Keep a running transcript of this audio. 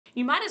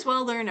You might as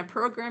well learn a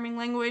programming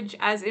language,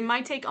 as it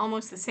might take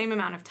almost the same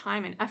amount of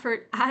time and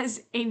effort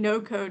as a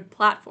no-code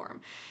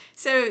platform.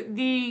 So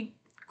the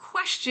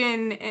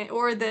question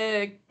or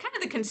the kind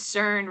of the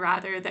concern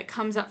rather that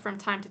comes up from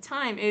time to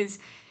time is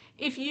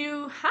if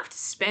you have to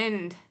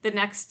spend the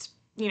next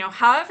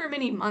however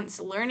many months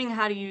learning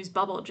how to use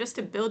Bubble just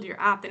to build your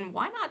app, then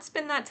why not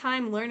spend that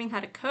time learning how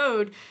to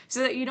code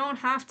so that you don't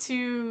have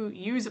to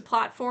use a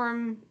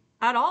platform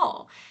at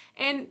all?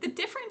 And the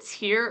difference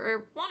here,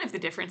 or one of the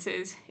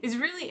differences, is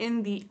really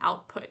in the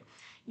output.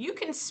 You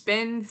can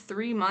spend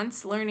 3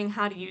 months learning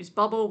how to use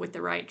Bubble with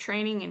the right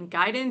training and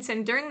guidance,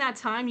 and during that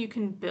time, you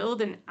can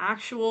build an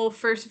actual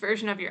first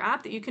version of your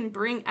app that you can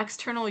bring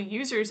external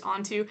users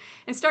onto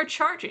and start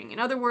charging. In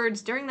other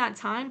words, during that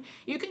time,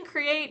 you can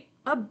create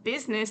a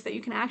business that you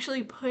can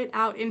actually put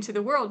out into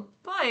the world.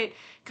 But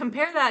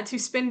compare that to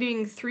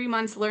spending 3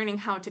 months learning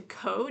how to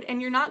code, and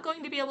you're not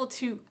going to be able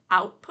to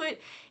output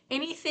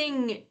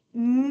anything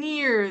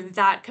near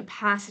that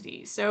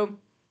capacity. So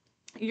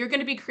you're going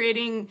to be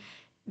creating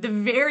the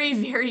very,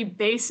 very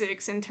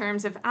basics in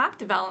terms of app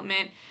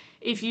development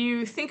if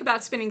you think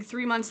about spending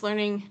 3 months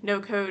learning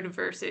no code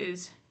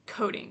versus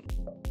coding.